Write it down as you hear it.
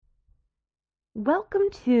Welcome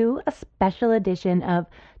to a special edition of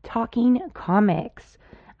Talking Comics.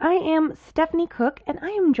 I am Stephanie Cook, and I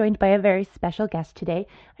am joined by a very special guest today.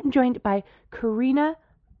 I'm joined by Corinna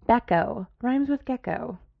Bechko, rhymes with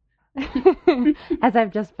gecko, as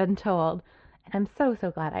I've just been told. And I'm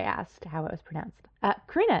so glad I asked how it was pronounced.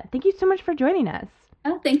 Corinna, thank you so much for joining us.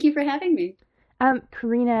 Oh, thank you for having me.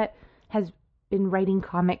 Corinna has been writing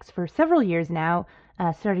comics for several years now,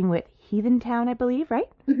 starting with Heathen Town, I believe, right?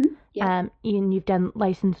 Yeah. And you've done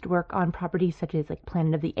licensed work on properties such as like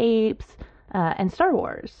Planet of the Apes and Star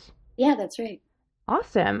Wars. Yeah, that's right.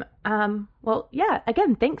 Awesome. Well, yeah.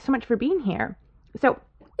 Again, thanks so much for being here. So,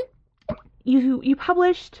 you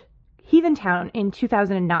published Heathen Town in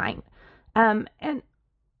 2009, and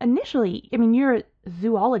initially, I mean, you're a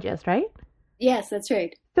zoologist, right? Yes, that's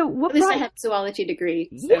right. So, what At least I brought have a zoology degree.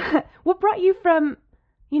 So, yeah, what brought you from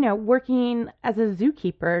working as a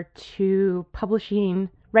zookeeper to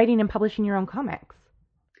writing and publishing your own comics?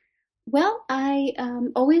 well, I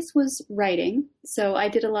always was writing. So I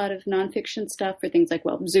did a lot of nonfiction stuff for things like,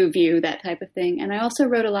 well, Zoo View, that type of thing. And I also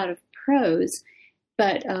wrote a lot of prose,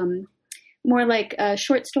 but more like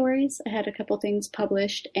short stories. I had a couple things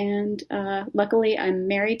published. And luckily, I'm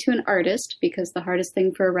married to an artist because the hardest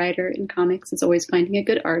thing for a writer in comics is always finding a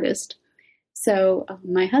good artist. So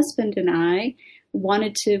my husband and I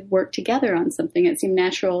wanted to work together on something. It seemed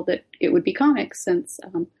natural that it would be comics since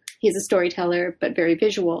he's a storyteller, but very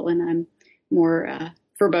visual, and I'm more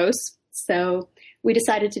verbose. So we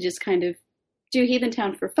decided to just kind of do Heathen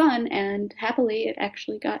Town for fun, and happily it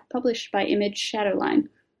actually got published by Image Shadowline.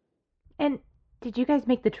 And did you guys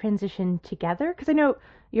make the transition together? Because I know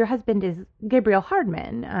your husband is Gabriel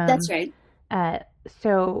Hardman. That's right. Uh,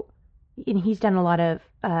 so, and he's done a lot of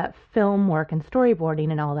film work and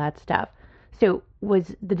storyboarding and all that stuff. So,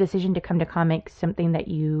 was the decision to come to comics something that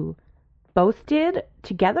you both did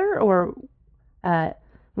together, or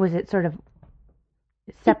was it sort of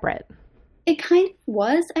separate? It kind of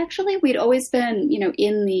was, actually. We'd always been,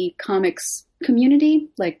 in the comics community.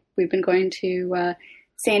 Like, we've been going to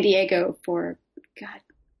San Diego for, God,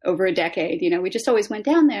 over a decade. We just always went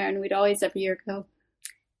down there, and we'd always every year go,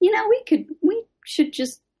 we should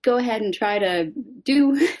just go ahead and try to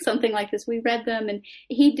do something like this. We read them, and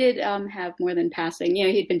he did have more than passing.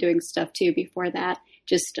 He'd been doing stuff too before that,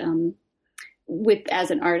 just with as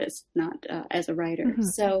an artist, not as a writer. Mm-hmm.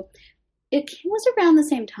 So it was around the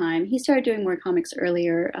same time. He started doing more comics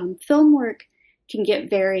earlier. Film work can get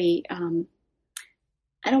very,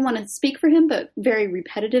 I don't want to speak for him, but very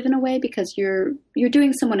repetitive in a way because you're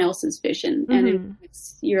doing someone else's vision, Mm-hmm. and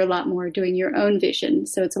you're a lot more doing your own vision.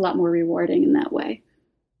 So it's a lot more rewarding in that way.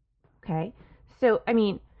 Okay. So, I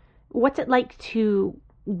mean, what's it like to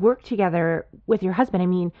work together with your husband? I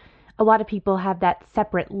mean, a lot of people have that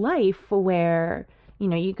separate life where,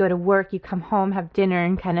 you go to work, you come home, have dinner,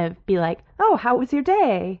 and kind of be like, oh, how was your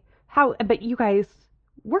day? But you guys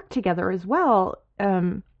work together as well.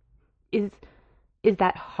 Is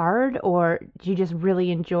that hard, or do you just really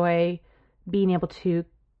enjoy being able to,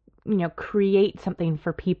 create something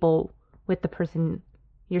for people with the person,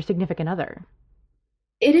 your significant other?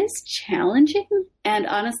 It is challenging, and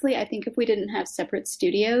honestly, I think if we didn't have separate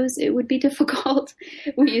studios, it would be difficult.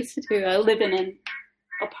 We used to live in an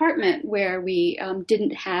apartment where we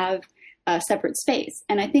didn't have a separate space,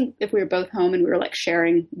 and I think if we were both home and we were like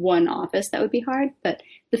sharing one office, that would be hard. But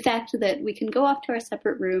the fact that we can go off to our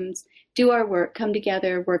separate rooms, do our work, come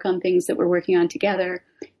together, work on things that we're working on together,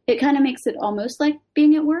 it kind of makes it almost like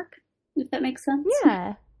being at work, if that makes sense.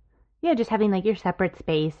 Yeah. Yeah, just having like your separate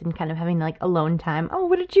space and kind of having like alone time. Oh,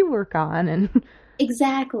 what did you work on? And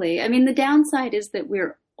Exactly. I mean, the downside is that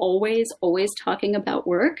we're always talking about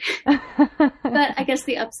work. But I guess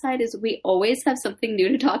the upside is we always have something new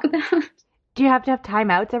to talk about. do you have to have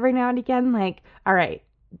timeouts every now and again? Like, all right,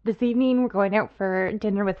 this evening we're going out for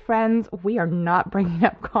dinner with friends. We are not bringing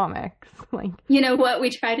up comics. Like, You know what? We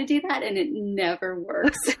try to do that and it never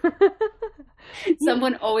works.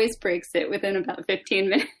 Someone always breaks it within about 15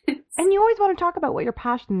 minutes. and you always want to talk about what you're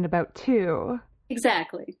passionate about too.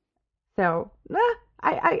 Exactly. So,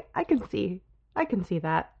 I can see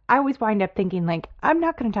that. I always wind up thinking like, I'm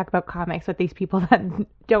not going to talk about comics with these people that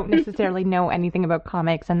don't necessarily know anything about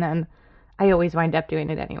comics, and then I always wind up doing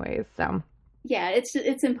it anyways. So, Yeah,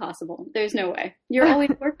 it's impossible. There's no way. You're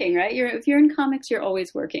always working, right? If you're in comics, you're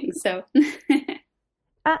always working. So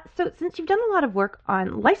so since you've done a lot of work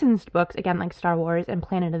on licensed books, again like Star Wars and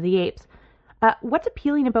Planet of the Apes, what's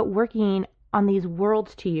appealing about working on these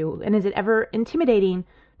worlds to you? And is it ever intimidating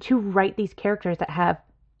to write these characters that have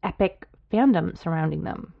epic fandom surrounding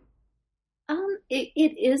them?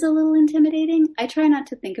 it is a little intimidating. I try not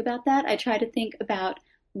to think about that. I try to think about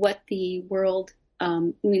what the world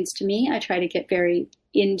means to me. I try to get very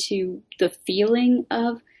into the feeling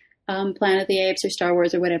of Planet of the Apes or Star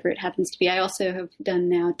Wars or whatever it happens to be. I also have done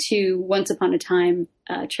now 2 Once Upon a Time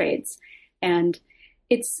trades, and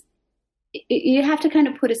it's you have to kind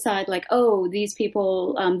of put aside like, oh, these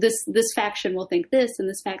people, this faction will think this, and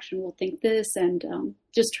this faction will think this, and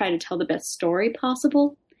just try to tell the best story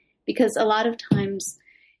possible. Because a lot of times,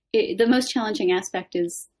 the most challenging aspect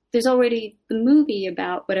is there's already the movie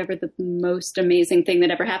about whatever the most amazing thing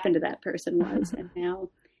that ever happened to that person was, and now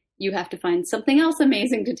you have to find something else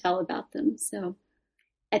amazing to tell about them. So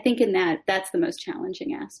I think in that's the most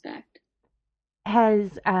challenging aspect.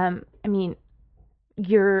 Has, I mean,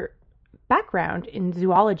 your background in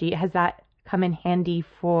zoology, has that come in handy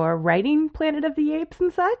for writing Planet of the Apes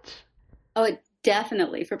and such? Oh, it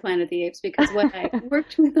definitely for Planet of the Apes, because what I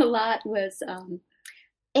worked with a lot was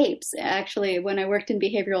apes. Actually, when I worked in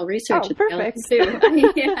behavioral research Oh, at the LA perfect. Zoo,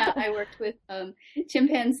 I worked with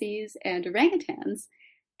chimpanzees and orangutans,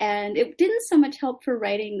 and it didn't so much help for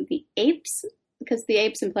writing the apes, because the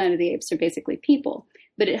apes in Planet of the Apes are basically people,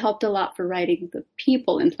 but it helped a lot for writing the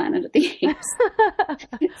people in Planet of the Apes.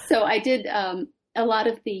 So I did a lot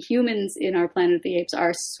of the humans in our Planet of the Apes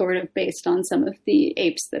are sort of based on some of the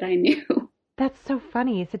apes that I knew. That's so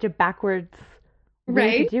funny. It's such a backwards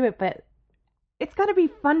way to Right? do it, but it's got to be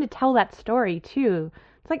fun to tell that story too.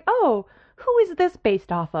 It's like, oh, who is this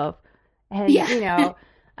based off of? And Yeah.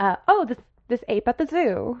 oh, this ape at the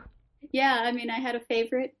zoo. Yeah, I mean, I had a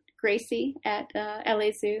favorite, Gracie, at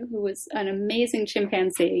LA Zoo, who was an amazing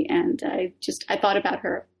chimpanzee, and I thought about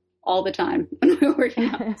her all the time when we were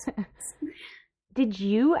working on this. Did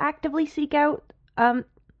you actively seek out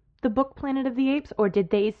the book Planet of the Apes, or did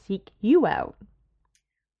they seek you out?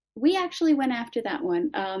 We actually went after that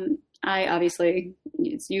one. I obviously,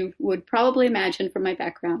 as you would probably imagine from my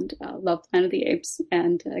background, love Planet of the Apes,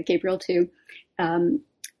 and Gabriel too.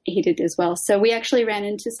 He did as well. So we actually ran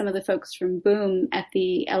into some of the folks from Boom at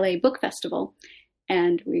the LA Book Festival,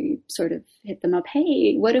 and we sort of hit them up.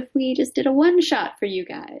 Hey, what if we just did a one shot for you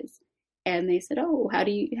guys? And they said, oh, how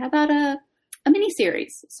about a mini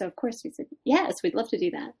series? So of course we said, yes, we'd love to do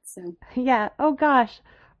that. So Yeah. Oh gosh,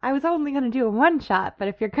 I was only gonna do a one shot, but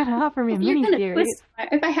if you're gonna offer me a if you're mini going to series,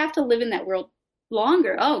 twist, if I have to live in that world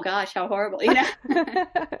longer, oh gosh, how horrible,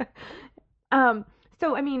 um,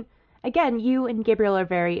 so I mean, again, you and Gabriel are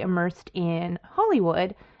very immersed in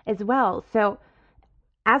Hollywood as well. So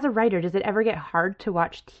as a writer, does it ever get hard to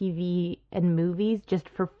watch TV and movies just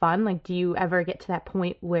for fun? Like, do you ever get to that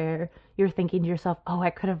point where you're thinking to yourself, "Oh, I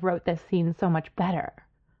could have wrote this scene so much better"?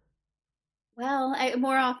 Well,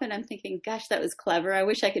 more often I'm thinking, gosh, that was clever. I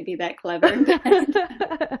wish I could be that clever.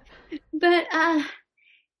 But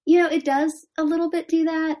it does a little bit do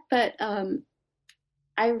that. But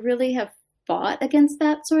I really have fought against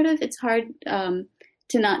that sort of. It's hard to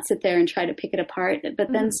not sit there and try to pick it apart.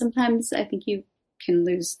 But then Mhm. sometimes I think you can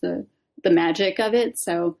lose the magic of it.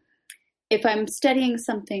 So if I'm studying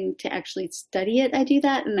something to actually study it, I do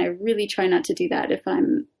that. And I really try not to do that if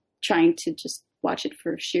I'm trying to just watch it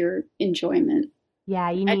for sheer enjoyment. Yeah,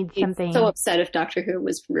 you I'd need be so something. upset if Doctor Who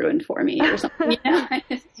was ruined for me or something.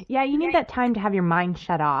 Yeah, you need that time to have your mind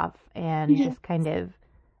shut off and Yeah, just kind of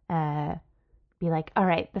uh, be like, all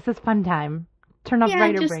right, this is fun time. Turn off yeah,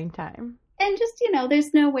 writer just brain time. and just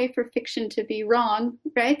there's no way for fiction to be wrong,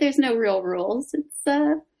 right? There's no real rules. It's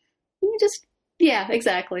you just yeah,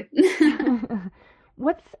 exactly.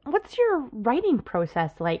 What's your writing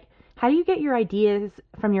process like? How do you get your ideas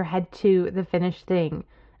from your head to the finished thing?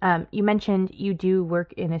 You mentioned you do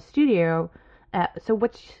work in a studio, so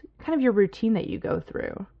what's kind of your routine that you go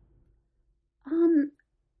through? um,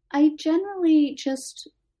 I generally just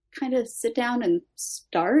kind of sit down and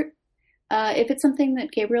start. If it's something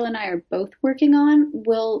that Gabriel and I are both working on,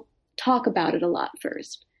 we'll talk about it a lot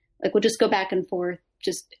first. Like we'll just go back and forth,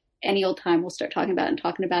 just any old time we'll start talking about it and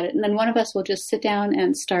talking about it. And then one of us will just sit down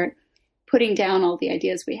and start putting down all the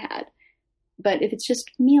ideas we had. But if it's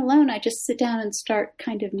just me alone, I just sit down and start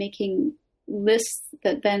kind of making lists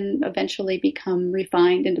that then eventually become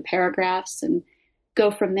refined into paragraphs and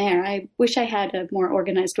go from there. I wish I had a more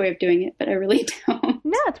organized way of doing it, but I really don't.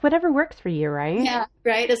 No, it's whatever works for you, right? Yeah,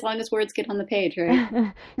 right. As long as words get on the page,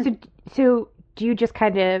 right? So do you just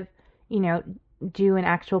kind of, you know, do an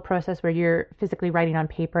actual process where you're physically writing on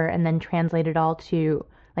paper and then translate it all to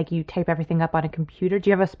like you type everything up on a computer? Do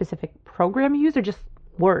you have a specific program you use or just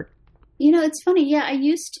Word? It's funny. Yeah, I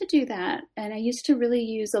used to do that, and I used to really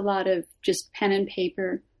use a lot of just pen and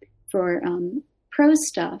paper for prose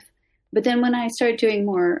stuff. But then when I started doing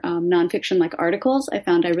more nonfiction like articles, I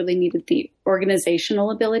found I really needed the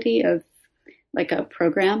organizational ability of like a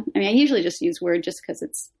program. I mean, I usually just use Word just because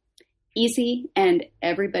it's easy and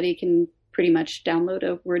everybody can pretty much download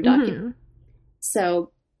a Word document. Hmm.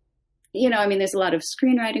 So, I mean, there's a lot of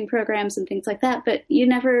screenwriting programs and things like that, but you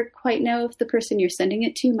never quite know if the person you're sending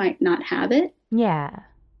it to might not have it. Yeah.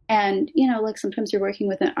 And, like sometimes you're working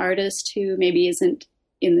with an artist who maybe isn't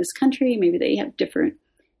in this country. Maybe they have different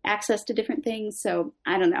access to different things. So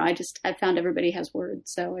I don't know. I found everybody has Word.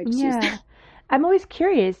 So I just use Yeah. that. I'm always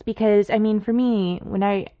curious because, I mean, for me, when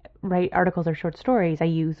I write articles or short stories, I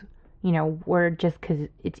use, Word just because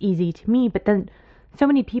it's easy to me. But then so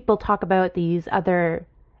many people talk about these other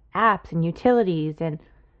apps and utilities, and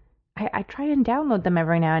I try and download them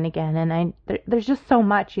every now and again. And there's just so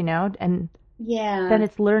much, and then Yeah,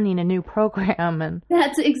 it's learning a new program. And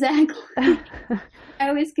that's exactly. I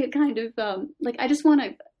always get kind of like, I just want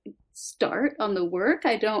to start on the work.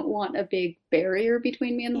 I don't want a big barrier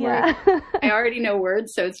between me and the work. yeah. I already know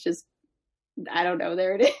words, so it's just, I don't know,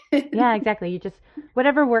 there it is. Yeah, exactly. You just,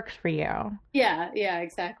 whatever works for you. Yeah,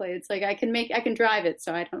 exactly. It's like I can drive it,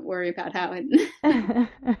 so I don't worry about how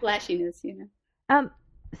it flashiness. Um,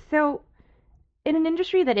 so in an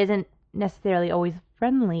industry that isn't necessarily always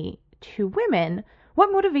friendly to women, what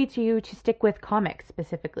motivates you to stick with comics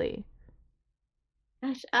specifically?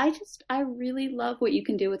 Gosh, I really love what you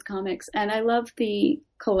can do with comics, and I love the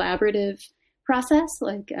collaborative process.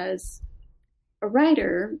 Like as a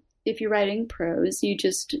writer, if you're writing prose,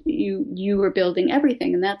 you are building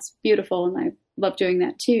everything, and that's beautiful, and I love doing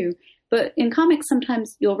that too. But in comics,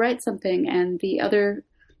 sometimes you'll write something, and the other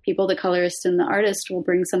people, the colorist and the artist, will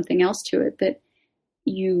bring something else to it that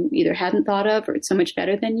you either hadn't thought of, or it's so much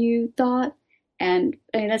better than you thought. And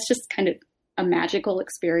I mean, that's just kind of a magical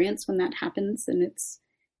experience when that happens, and it's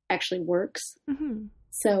actually works. Hmm.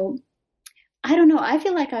 So I don't know. I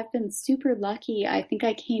feel like I've been super lucky. I think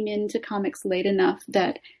I came into comics late enough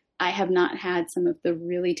that I have not had some of the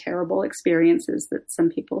really terrible experiences that some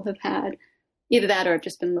people have had. Either that or I've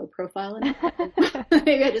just been low profile enough.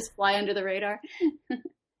 Maybe I just fly under the radar.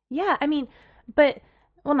 Yeah, I mean, but,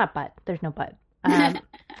 well, not but, there's no but.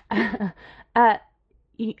 uh,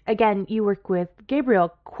 again, you work with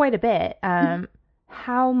Gabriel quite a bit.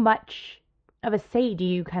 How much of a say do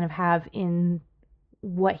you kind of have in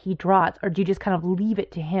what he draws, or do you just kind of leave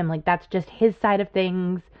it to him? Like that's just his side of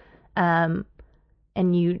things, um,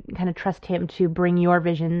 and you kind of trust him to bring your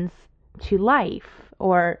visions to life,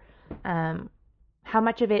 or um, how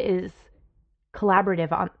much of it is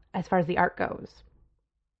collaborative on as far as the art goes?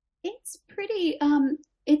 It's pretty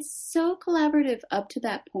it's so collaborative up to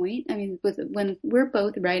that point. I mean, when we're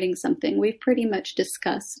both writing something, we've pretty much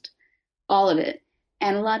discussed all of it.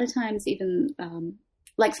 And a lot of times even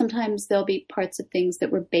like sometimes there'll be parts of things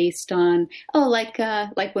that were based on like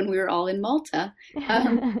when we were all in Malta.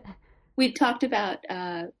 We talked about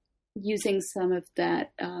using some of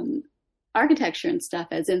that architecture and stuff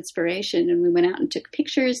as inspiration, and we went out and took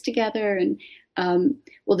pictures together, and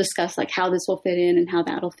we'll discuss like how this will fit in and how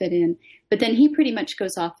that'll fit in. But then he pretty much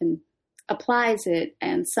goes off and applies it,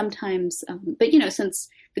 and sometimes, but since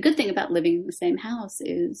the good thing about living in the same house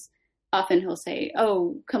is often he'll say,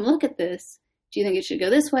 "Oh, come look at this. Do you think it should go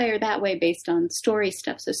this way or that way?" based on story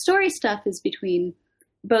stuff. So story stuff is between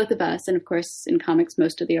both of us, and of course, in comics,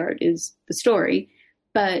 most of the art is the story.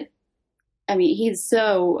 But I mean, he's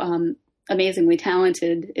so amazingly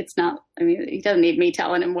talented. It's not. I mean, he doesn't need me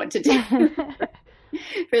telling him what to do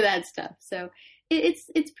for that stuff. So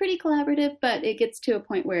it's pretty collaborative, but it gets to a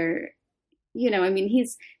point where I mean,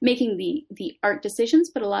 he's making the art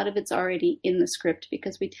decisions, but a lot of it's already in the script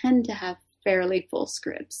because we tend to have fairly full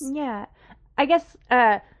scripts. Yeah, I guess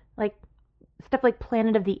like stuff like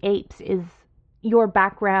Planet of the Apes is your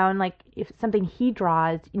background. Like if something he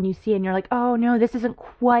draws and you see and you're like, oh no, this isn't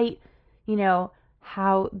quite,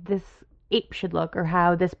 how this ape should look, or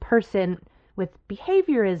how this person with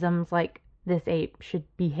behaviorisms like this ape should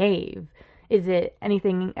behave. Is it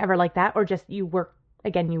anything ever like that, or just you work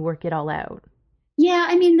it all out? Yeah,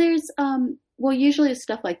 I mean, there's well, usually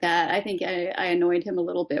stuff like that. I think I annoyed him a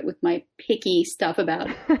little bit with my picky stuff about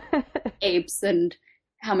apes and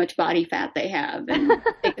how much body fat they have and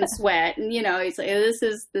they can sweat, and he's like,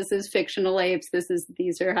 this is fictional apes.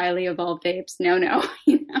 These are highly evolved apes. No,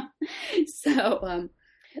 So,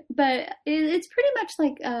 but it's pretty much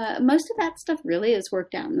like most of that stuff really is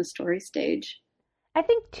worked out in the story stage. I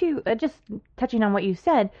think too, just touching on what you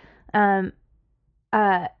said,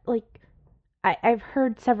 like I've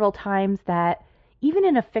heard several times that even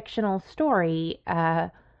in a fictional story,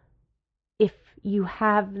 if you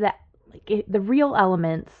have that, like the real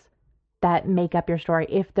elements that make up your story,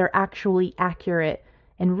 if they're actually accurate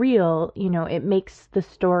and real, it makes the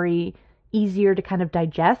story easier to kind of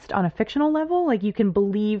digest on a fictional level. Like you can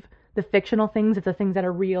believe the fictional things if the things that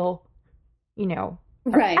are real, are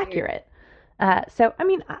Right. accurate. So, I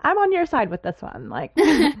mean, I'm on your side with this one. Like,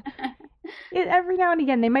 every now and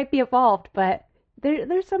again, they might be evolved, but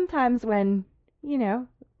there's some times when,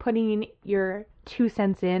 putting your 2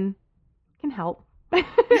 cents in can help. Yeah.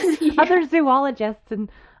 Other zoologists and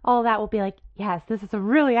all that will be like, yes, this is a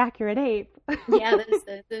really accurate ape. Yeah,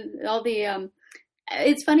 there's all the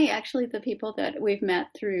it's funny actually the people that we've met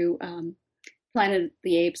through Planet of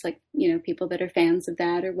the Apes, like, people that are fans of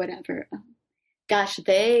that or whatever. Gosh,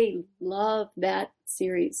 they love that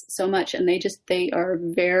series so much, and they are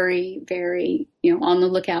very, very, on the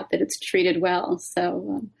lookout that it's treated well.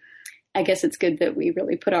 So I guess it's good that we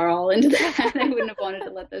really put our all into that. I wouldn't have wanted to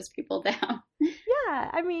let those people down. Yeah,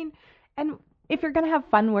 I mean, and if you're gonna have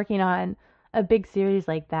fun working on a big series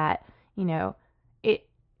like that, it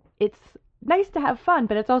it's nice to have fun,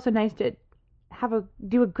 but it's also nice to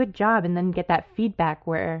do a good job and then get that feedback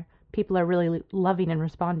where people are really loving and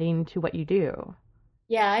responding to what you do.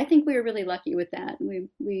 Yeah, I think we were really lucky with that.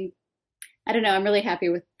 We I don't know. I'm really happy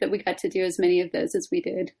with that we got to do as many of those as we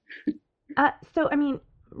did. So I mean,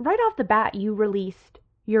 right off the bat, you released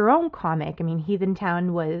your own comic. I mean, Heathen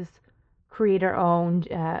Town was creator owned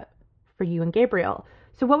for you and Gabriel.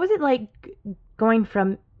 So what was it like going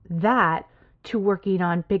from that to working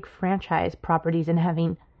on big franchise properties and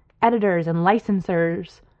having editors and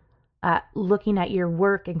licensors looking at your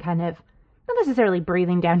work and kind of not necessarily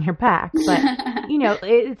breathing down your back, but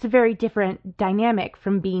it's a very different dynamic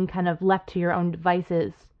from being kind of left to your own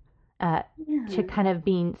devices uh, to Yeah. kind of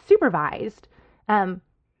being supervised. Um,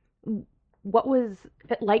 what was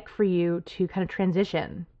it like for you to kind of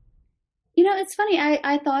transition? It's funny.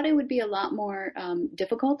 I thought it would be a lot more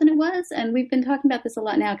difficult than it was. And we've been talking about this a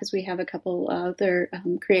lot now because we have a couple other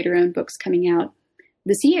creator owned books coming out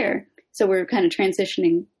this year. So we're kind of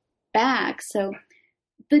transitioning back. So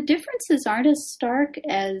the differences aren't as stark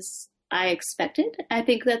as I expected. I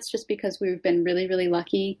think that's just because we've been really, really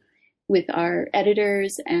lucky with our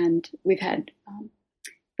editors, and we've had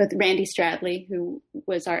both Randy Stradley, who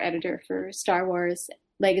was our editor for Star Wars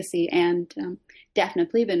Legacy, and Daphne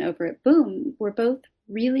Pleben over at Boom, were both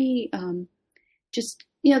really just,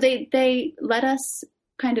 they let us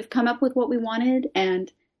kind of come up with what we wanted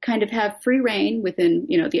and kind of have free reign within,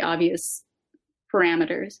 the obvious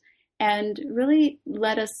parameters, and really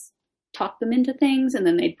let us talk them into things, and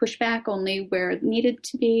then they'd push back only where it needed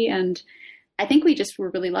to be. And I think we just were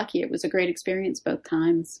really lucky. It was a great experience both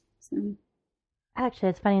times. So. Actually,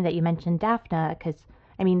 it's funny that you mentioned Daphne because,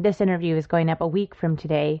 I mean, this interview is going up a week from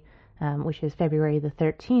today, which is February the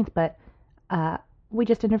 13th, but we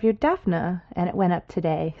just interviewed Daphne and it went up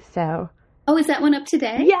today. So, Oh, is that one up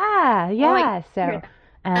today? yeah, Oh, yeah. So,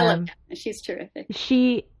 I love um, Daphne. She's terrific.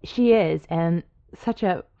 she is, and such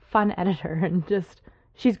a fun editor, and just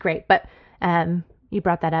she's great. But you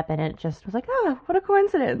brought that up, and it just was like, oh, what a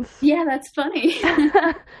coincidence. Yeah, that's funny.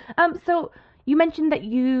 So you mentioned that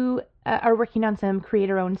you are working on some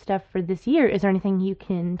creator-owned stuff for this year. Is there anything you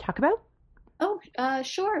can talk about? Oh,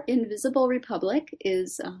 sure. Invisible Republic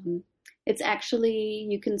is, it's actually,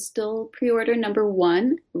 you can still pre-order number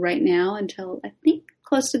one right now until I think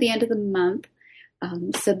close to the end of the month.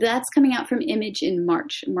 So that's coming out from Image in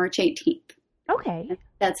March 18th. Okay.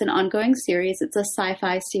 That's an ongoing series. It's a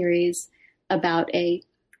sci-fi series about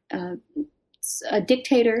uh, a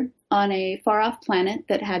dictator on a far-off planet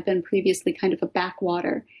that had been previously kind of a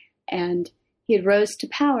backwater, and he had rose to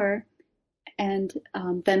power and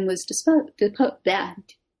then was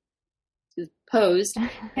deposed,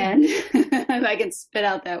 and if I can spit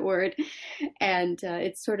out that word, and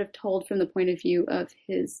it's sort of told from the point of view of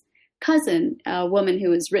his cousin, a woman who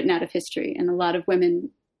was written out of history, and a lot of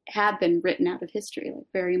women have been written out of history, like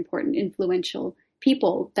very important, influential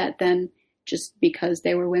people that then just because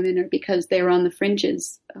they were women or because they were on the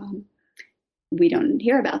fringes, we don't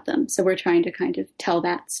hear about them. So we're trying to kind of tell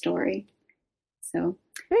that story. So,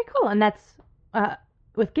 Very cool. And that's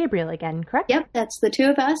with Gabriel again, correct? yep, that's the two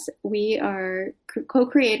of us. We are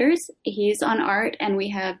co-creators. He's on art, and we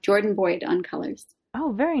have Jordan Boyd on colors.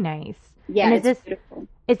 Oh, very nice. Yeah, And it's beautiful.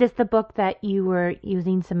 is this the book that you were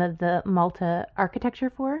using some of the Malta architecture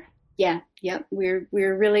for? Yeah, yep. We're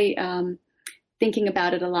really thinking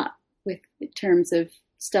about it a lot with in terms of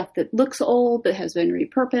stuff that looks old but has been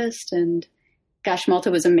repurposed. And gosh, Malta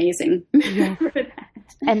was amazing Yes. for that.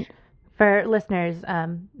 And for listeners,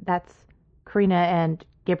 that's Corinna and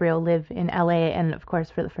Gabriel live in LA, and of course,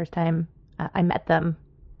 for the first time, I met them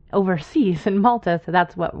overseas in Malta. So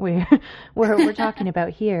that's what we're talking about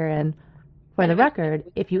here. And for the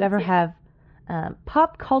record, if you ever have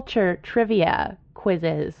pop culture trivia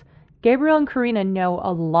quizzes, Gabriel and Corinna know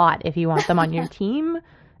a lot if you want them on your team.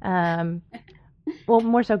 Um, well,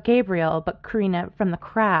 more so Gabriel, but Corinna from the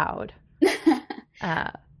crowd. Uh,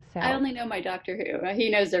 I so only know my Doctor Who. He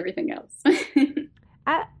knows everything else.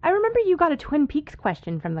 I remember you got a Twin Peaks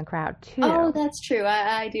question from the crowd Oh, too. that's true.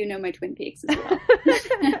 I do know my Twin Peaks as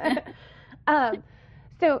well. um,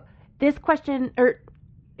 so this question, or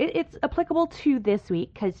it's applicable to this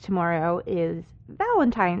week because tomorrow is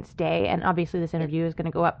Valentine's Day, and obviously this interview is going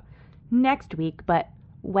to go up next week. But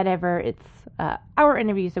whatever, it's our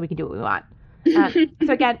interview, so we can do what we want.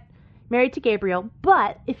 So again, married to Gabriel.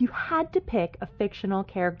 But if you had to pick a fictional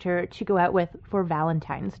character to go out with for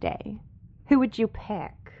Valentine's Day, who would you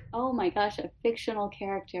pick? Oh my gosh, a fictional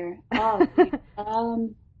character. Oh,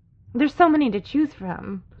 There's so many to choose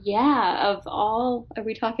from. yeah. Of all, are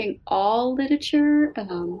we talking all literature? Wait,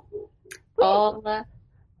 All.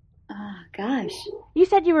 Gosh. you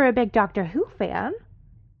said you were a big Doctor Who fan.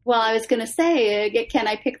 Well, I was going to say, can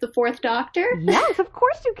I pick the Fourth Doctor? Yes, of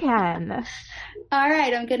course you can. All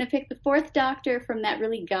right, I'm going to pick the Fourth Doctor from that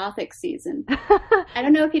really gothic season. I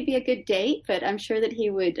don't know if he'd be a good date, but I'm sure that he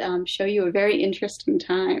would show you a very interesting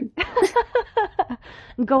time.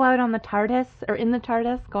 Go out on the TARDIS or in the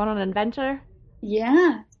TARDIS, go on an adventure.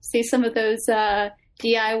 Yeah, see some of those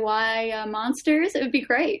DIY monsters. It would be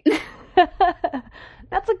great.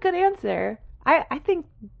 That's a good answer. I think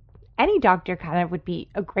any doctor kind of would be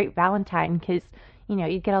a great Valentine because,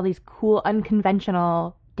 you'd get all these cool,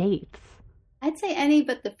 unconventional dates. I'd say any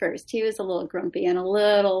but the first. He was a little grumpy and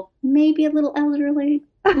maybe a little elderly.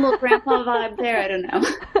 A little grandpa vibe there. I don't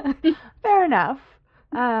know. Fair enough.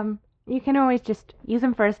 You can always just use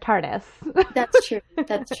him for his TARDIS. That's true.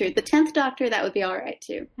 That's true. The 10th Doctor, that would be all right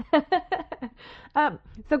too.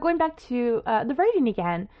 So going back to the writing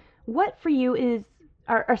again, what for you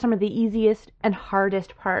are some of the easiest and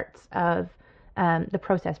hardest parts of the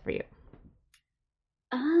process for you?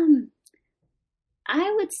 Um,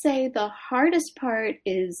 I would say the hardest part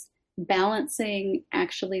is balancing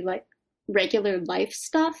actually like regular life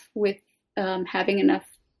stuff with having enough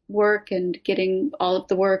work and getting all of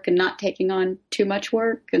the work and not taking on too much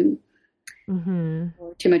work and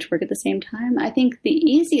or too much work at the same time. I think the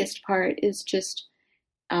easiest part is just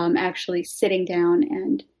actually sitting down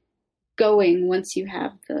and going once you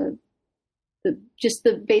have the just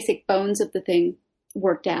the basic bones of the thing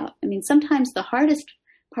worked out. I mean, sometimes the hardest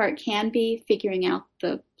part can be figuring out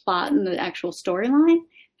the plot and the actual storyline,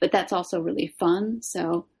 but that's also really fun.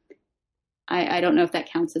 So I don't know if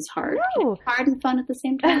that counts as hard. No. Hard and fun at the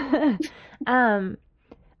same time.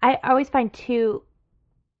 I always find too,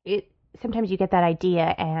 sometimes you get that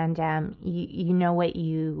idea and you know what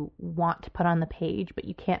you want to put on the page, but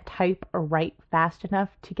you can't type or write fast enough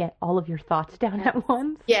to get all of your thoughts down at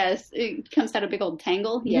once. Yes, it comes out a big old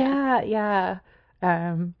tangle. Yeah.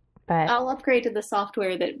 But I'll upgrade to the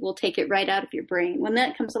software that will take it right out of your brain. When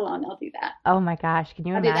that comes along, I'll do that. oh my gosh, can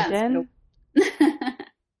you I'll do that imagine?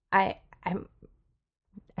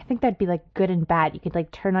 I think that'd be like good and bad. You could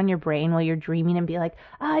like turn on your brain while you're dreaming and be like,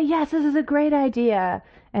 yes, this is a great idea,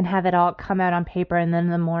 and have it all come out on paper, and then in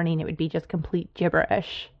the morning it would be just complete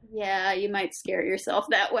gibberish. Yeah, you might scare yourself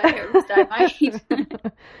that way, or at least I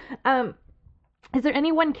might. Is there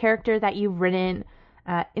any one character that you've written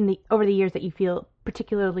over the years that you feel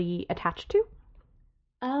particularly attached to?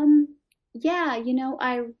 Yeah,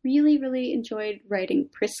 I really, really enjoyed writing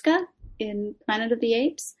Priska in Planet of the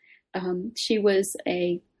Apes. She was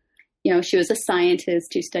she was a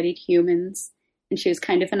scientist who studied humans, and she was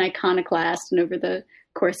kind of an iconoclast, and over the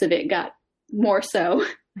course of it got more so.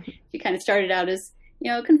 She kind of started out as,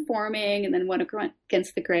 conforming, and then went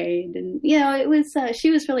against the grain, and it was she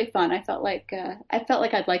was really fun. I felt like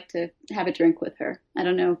I'd like to have a drink with her. I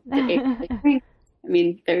don't know if the apes really drink. I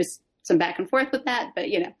mean, there's some back and forth with that, but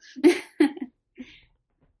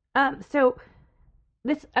So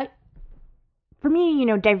this for me,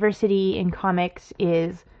 diversity in comics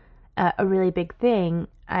is a really big thing.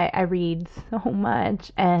 I read so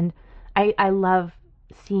much, and I love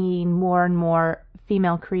seeing more and more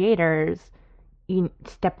female creators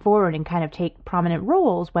step forward and kind of take prominent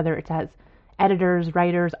roles, whether it's as editors,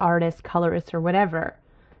 writers, artists, colorists, or whatever.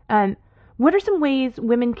 What are some ways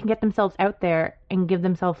women can get themselves out there and give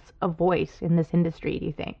themselves a voice in this industry, do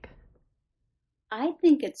you think? I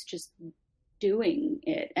think it's just doing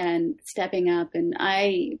it and stepping up. And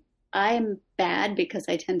I am bad because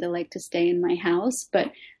I tend to like to stay in my house,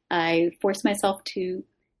 but I force myself to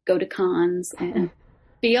go to cons and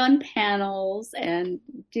be on panels and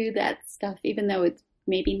do that stuff, even though it's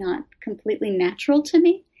maybe not completely natural to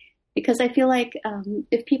me, because I feel like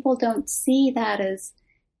if people don't see that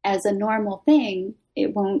as a normal thing,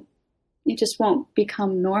 it won't it just won't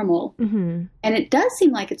become normal. Hmm. And it does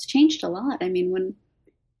seem like it's changed a lot. I mean, when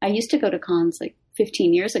I used to go to cons like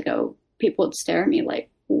 15 years ago, people would stare at me like,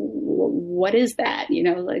 what is that? You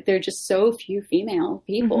know, like there are just so few female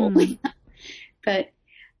people. Hmm. But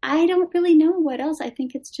I don't really know what else. I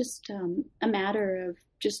think it's just a matter of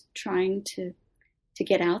just trying to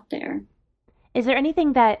get out there. Is there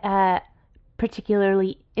anything that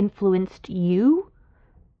particularly influenced you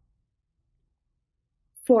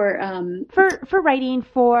For for writing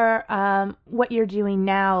for what you're doing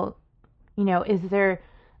now? You know, is there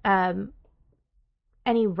um,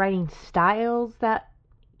 any writing styles that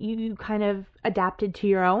you kind of adapted to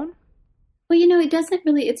your own? well, it doesn't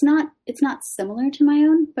really. It's not similar to my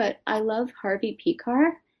own, but I love Harvey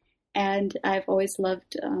Pekar, and I've always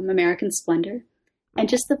loved American Splendor, and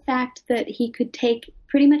just the fact that he could take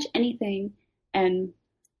pretty much anything and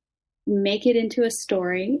make it into a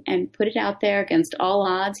story and put it out there against all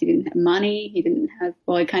odds. He didn't have money. He didn't have,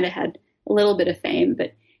 well, he kind of had a little bit of fame,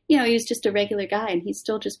 but he was just a regular guy, and he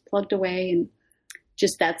still just plugged away, and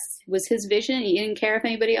just that's was his vision. He didn't care if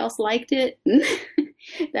anybody else liked it.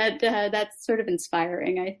 That's sort of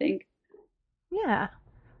inspiring, I think. Yeah,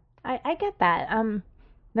 I get that.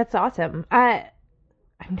 That's awesome. I'm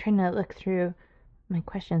trying to look through my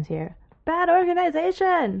questions here. Bad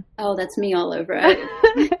organization. Oh, that's me all over.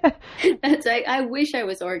 I wish I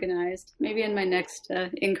was organized. Maybe in my next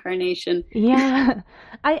incarnation. Yeah,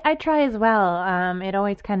 I try as well. It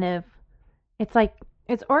always kind of, it's like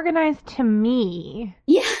it's organized to me,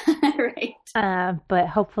 Yeah, right. but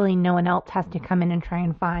hopefully no one else has to come in and try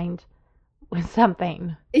and find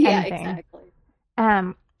something, Yeah, anything. exactly.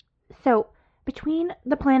 Um, so between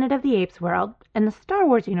the Planet of the Apes world and the Star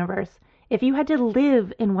Wars universe, if you had to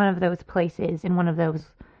live in one of those places, in one of those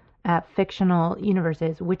fictional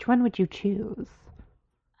universes, which one would you choose?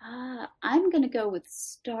 I'm going to go with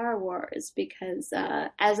Star Wars because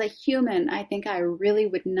as a human, I think I really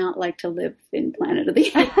would not like to live in Planet of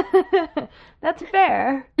the That's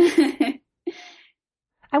fair. Apes.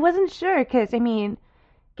 I wasn't sure because, I mean,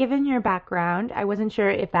 given your background, I wasn't sure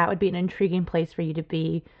if that would be an intriguing place for you to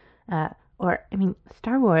be. Or, I mean,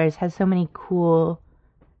 Star Wars has so many cool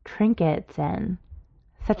trinkets and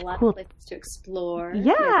A such lot of cool. places to explore. Yeah,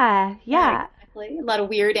 Yeah, yeah, yeah, exactly. A lot of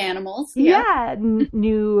weird animals. Yeah. yeah.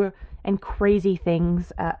 New and crazy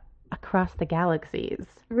things across the galaxies.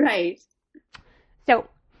 Right. So,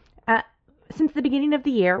 uh, since the beginning of the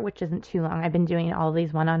year, which isn't too long, I've been doing all of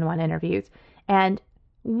these one-on-one interviews, and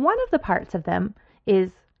one of the parts of them is,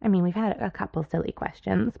 I mean, we've had a couple silly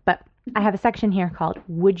questions, but I have a section here called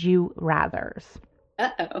 "Would You Rather's."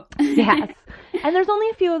 Uh-oh. Yes, and there's only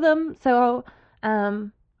a few of them, so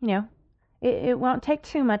you know, it won't take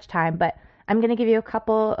too much time. But I'm gonna give you a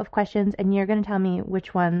couple of questions, and you're gonna tell me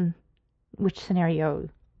which scenario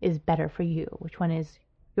is better for you, which one is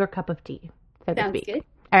your cup of tea, so to Sounds speak. good.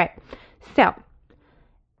 All right. So,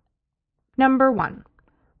 number one,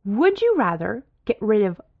 would you rather get rid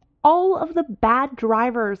of all of the bad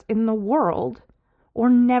drivers in the world or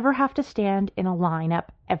never have to stand in a lineup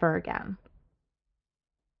ever again?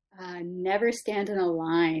 Never stand in a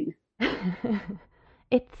line.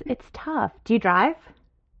 It's tough. Do you drive?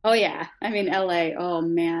 Oh yeah. I mean, LA. Oh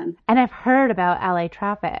man. And I've heard about LA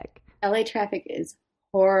traffic. LA traffic is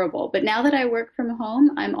horrible. But now that I work from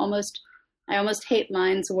home, I almost hate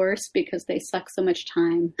lines worse because they suck so much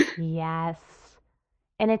time. Yes.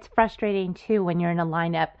 And it's frustrating too when you're in a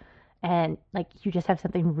lineup and like you just have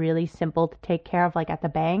something really simple to take care of, like at the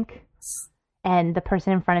bank, and the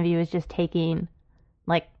person in front of you is just taking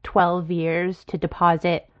like 12 years to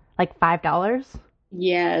deposit like $5.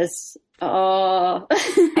 Yes. Oh.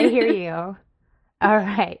 I hear you. All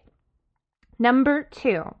right. Number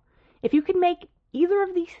two, if you could make either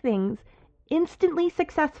of these things instantly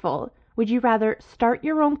successful, would you rather start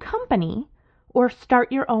your own company or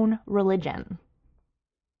start your own religion?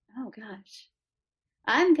 Oh gosh.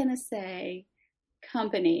 I'm gonna say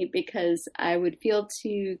company because I would feel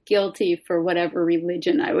too guilty for whatever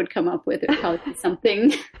religion I would come up with. It would probably be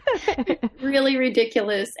something really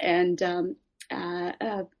ridiculous, and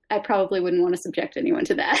I probably wouldn't want to subject anyone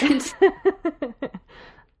to that.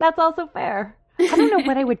 That's also fair. I don't know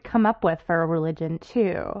what I would come up with for a religion,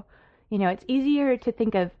 too. You know, it's easier to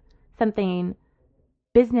think of something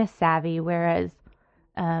business savvy, whereas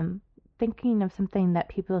thinking of something that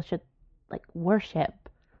people should like worship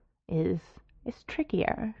is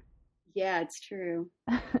trickier. Yeah, it's true.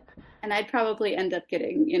 And I'd probably end up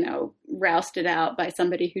getting, rousted out by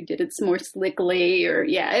somebody who did it more slickly, or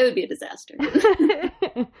yeah, it would be a disaster.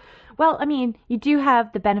 Well, I mean, you do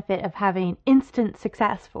have the benefit of having instant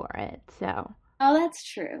success for it, so. Oh, that's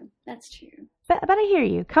true. That's true. But I hear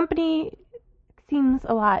you. Company seems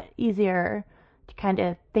a lot easier to kind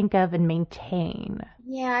of think of and maintain.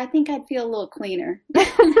 Yeah, I think I'd feel a little cleaner.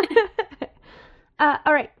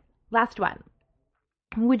 All right, last one.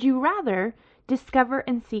 Would you rather discover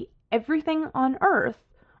and see everything on Earth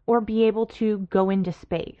or be able to go into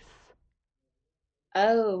space?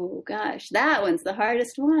 Oh gosh, that one's the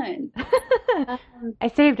hardest one. Um, I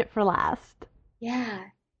saved it for last. yeah,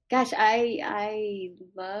 gosh, I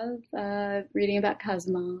love reading about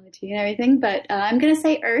cosmology and everything, but I'm gonna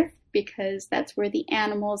say Earth because that's where the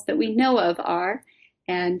animals that we know of are,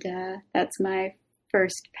 and that's my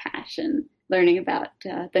first passion, learning about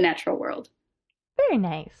the natural world. Very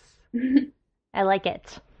nice. I like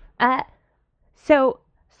it. Uh, so,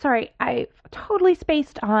 sorry, I totally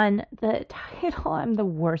spaced on the title. I'm the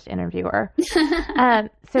worst interviewer.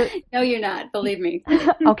 So, No, you're not. Believe me.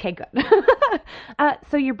 okay, good.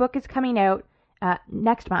 So your book is coming out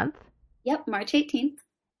next month. Yep, March 18th.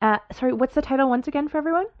 Sorry, what's the title once again for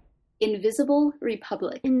everyone? Invisible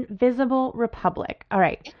Republic. Invisible Republic. All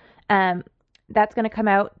right. That's going to come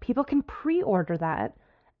out. People can pre-order that.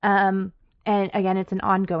 And again, it's an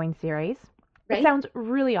ongoing series. It Right? sounds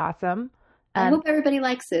really awesome. I hope everybody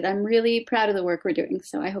likes it. I'm really proud of the work we're doing,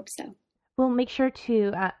 so I hope so. We'll make sure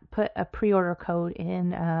to put a pre-order code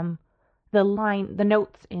in the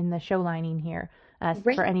notes in the show lining here for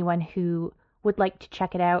Great. anyone who would like to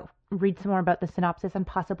check it out, read some more about the synopsis, and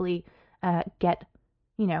possibly get,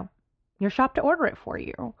 your shop to order it for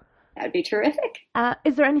you. That would be terrific.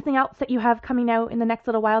 Is there anything else that you have coming out in the next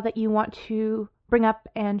little while that you want to bring up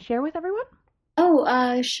and share with everyone?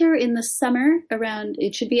 Oh, sure. In the summer, around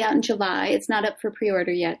it should be out in July. It's not up for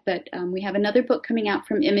pre-order yet, but we have another book coming out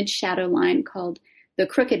from Image Shadow Line called The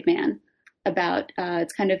Crooked Man. About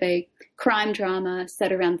it's kind of a crime drama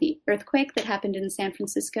set around the earthquake that happened in San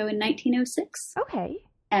Francisco in 1906. Okay.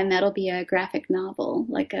 And that'll be a graphic novel,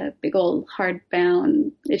 like a big old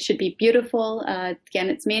hardbound. It should be beautiful. Again,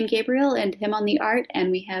 it's me and Gabriel and him on the art,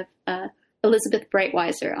 and we have Elizabeth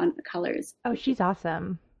Breitweiser on the colors. Oh, she's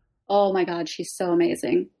awesome. Oh my God, she's so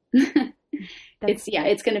amazing.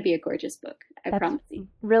 It's going to be a gorgeous book. I promise you.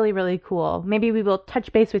 Really, really cool. Maybe we will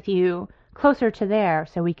touch base with you closer to there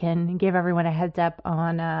so we can give everyone a heads up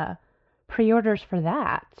on pre-orders for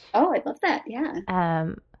that. Oh, I love that.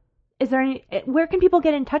 Yeah. Is there where can people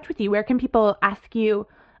get in touch with you? Where can people ask you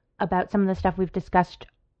about some of the stuff we've discussed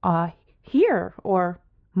here or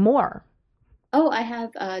more? Oh, I have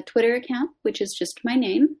a Twitter account, which is just my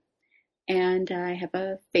name. And I have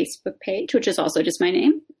a Facebook page, which is also just my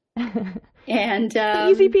name. And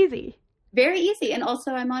easy peasy. Very easy. And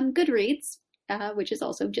also I'm on Goodreads, which is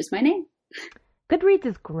also just my name. Goodreads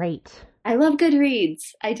is great. I love Goodreads.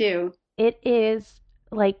 I do. It is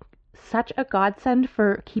like such a godsend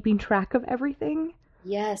for keeping track of everything.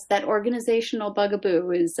 Yes, that organizational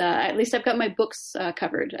bugaboo is, at least I've got my books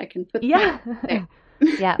covered. I can put yeah.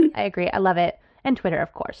 Yeah, I agree. I love it. And Twitter,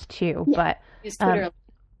 of course, too. Yeah, but use Twitter.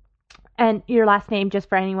 And your last name, just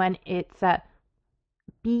for anyone, it's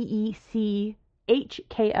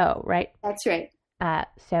Bechko, right? That's right.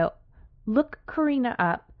 So look Corinna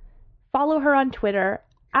up, follow her on Twitter,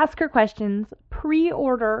 ask her questions,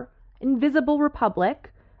 pre-order Invisible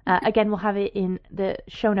Republic. Again, we'll have it in the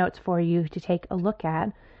show notes for you to take a look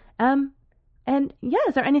at. And yeah,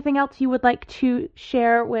 is there anything else you would like to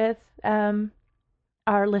share with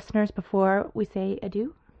our listeners before we say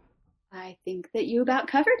adieu? I think that you about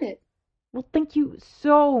covered it. Well, thank you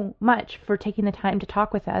so much for taking the time to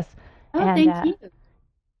talk with us. Oh, and, thank you.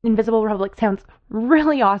 Invisible Republic sounds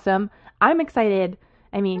really awesome. I'm excited.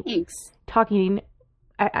 I mean, Thanks.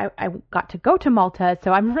 I got to go to Malta,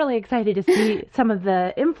 so I'm really excited to see some of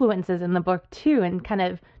the influences in the book too, and kind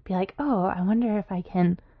of be like, oh, I wonder if I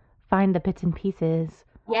can find the bits and pieces.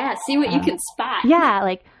 Yeah, see what you can spot. Yeah,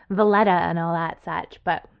 like Valletta and all that such.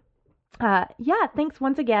 But yeah, thanks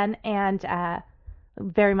once again, and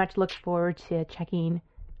very much look forward to checking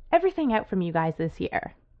everything out from you guys this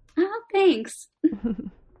year. Oh, thanks.